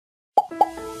In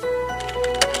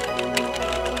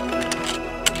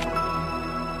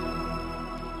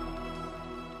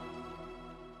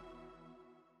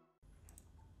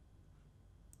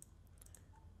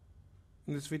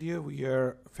this video, we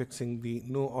are fixing the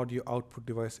no audio output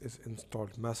device is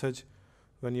installed message.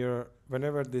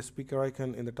 Whenever the speaker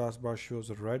icon in the taskbar shows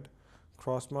a red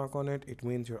cross mark on it, it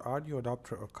means your audio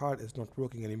adapter or card is not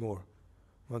working anymore.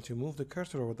 Once you move the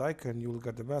cursor over the icon, you will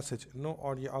get the message no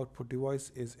audio output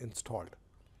device is installed.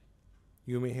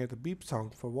 You may hear the beep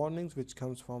sound for warnings, which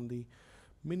comes from the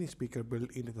mini speaker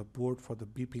built into the board for the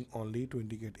beeping only to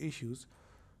indicate issues.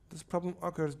 This problem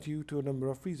occurs due to a number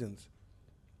of reasons.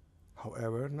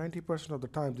 However, 90% of the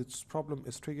time this problem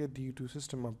is triggered due to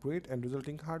system upgrade and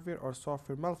resulting hardware or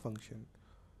software malfunction.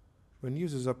 When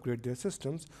users upgrade their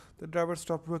systems, the drivers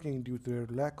stop working due to their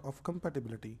lack of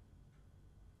compatibility.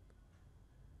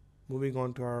 Moving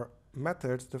on to our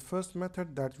methods, the first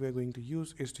method that we are going to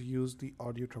use is to use the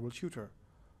audio troubleshooter.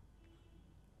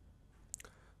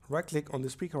 Right-click on the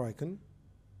speaker icon,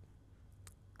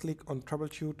 click on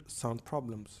Troubleshoot Sound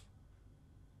Problems.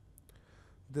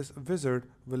 This wizard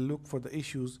will look for the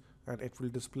issues and it will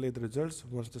display the results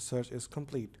once the search is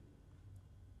complete.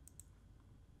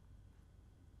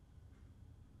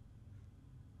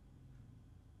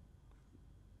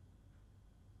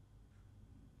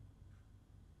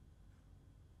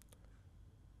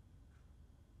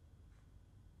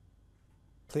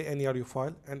 Play any audio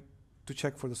file and to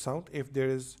check for the sound. If there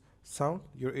is sound,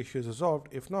 your issue is resolved.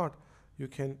 If not, you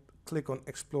can click on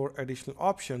Explore Additional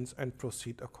Options and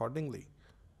proceed accordingly.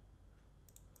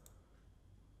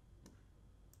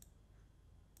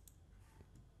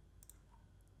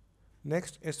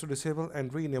 Next is to disable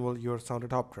and re-enable your sound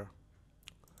adapter.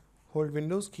 Hold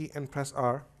Windows key and press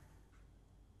R.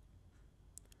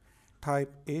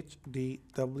 Type hdwwiz.cpl.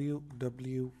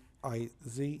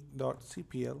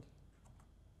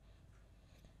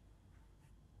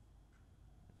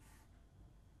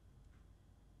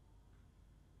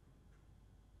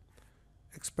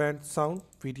 Expand sound,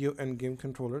 video and game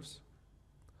controllers.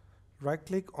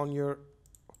 Right-click on your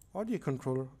audio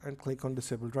controller and click on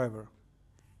Disable Driver.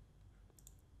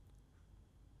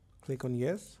 Click on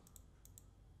Yes.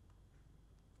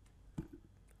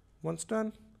 Once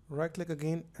done, right-click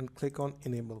again and click on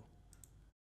Enable.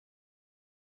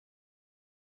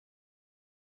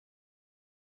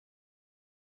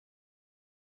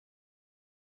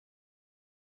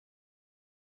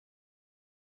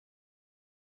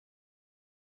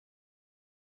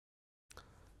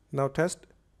 Now test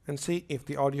and see if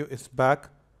the audio is back.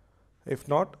 If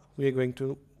not, we are going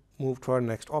to move to our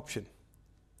next option.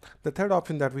 The third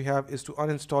option that we have is to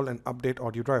uninstall and update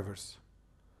audio drivers.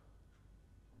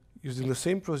 Using the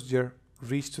same procedure,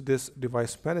 reach to this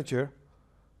device manager,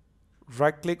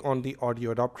 right-click on the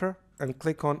audio adapter and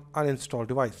click on Uninstall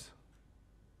Device.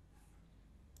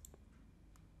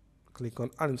 Click on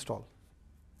Uninstall.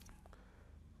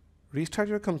 Restart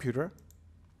your computer.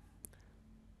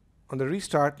 On the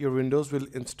restart, your Windows will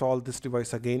install this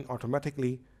device again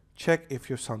automatically. Check if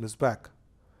your sound is back.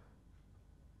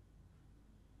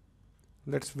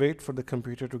 Let's wait for the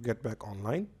computer to get back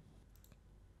online.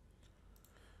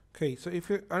 Okay, so if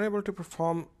you're unable to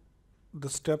perform the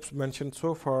steps mentioned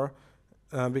so far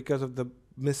because of the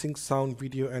missing sound,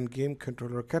 video and game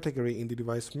controller category in the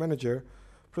device manager,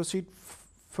 proceed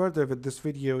further with this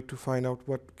video to find out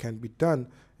what can be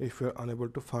done if you're unable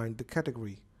to find the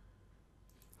category.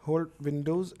 Hold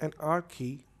Windows and R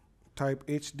key, type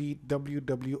hdwwiz.cpl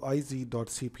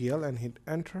and hit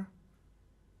enter.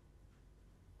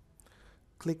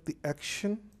 Click the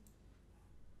action.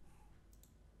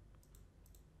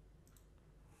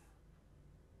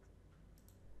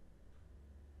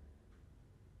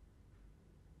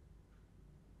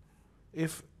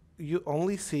 If you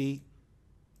only see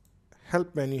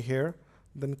help menu here,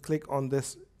 then click on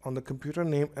this on the computer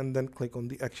name and then click on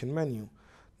the action menu.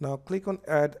 Now click on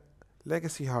add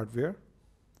legacy hardware.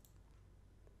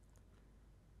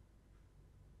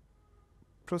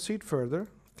 Proceed further,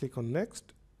 click on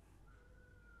next.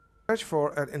 Search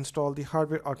for and install the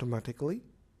hardware automatically.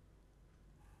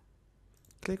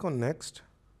 Click on next.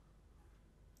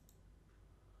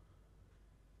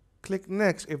 Click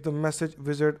next if the message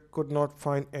wizard could not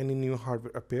find any new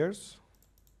hardware appears.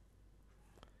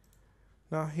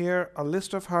 Now here a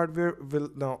list of hardware will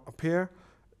now appear.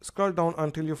 Scroll down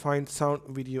until you find sound,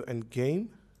 video and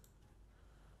game.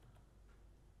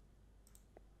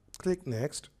 Click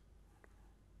next.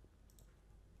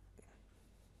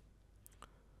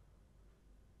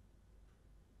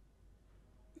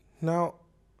 Now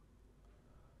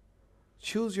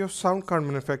choose your sound card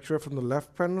manufacturer from the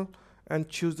left panel and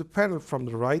choose the panel from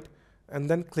the right and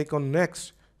then click on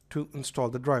Next to install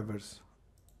the drivers.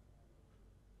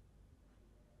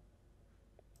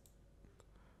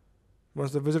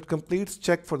 Once the visit completes,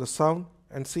 check for the sound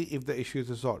and see if the issue is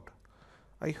resolved.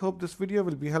 I hope this video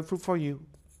will be helpful for you.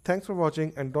 Thanks for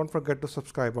watching, and don't forget to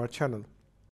subscribe our channel.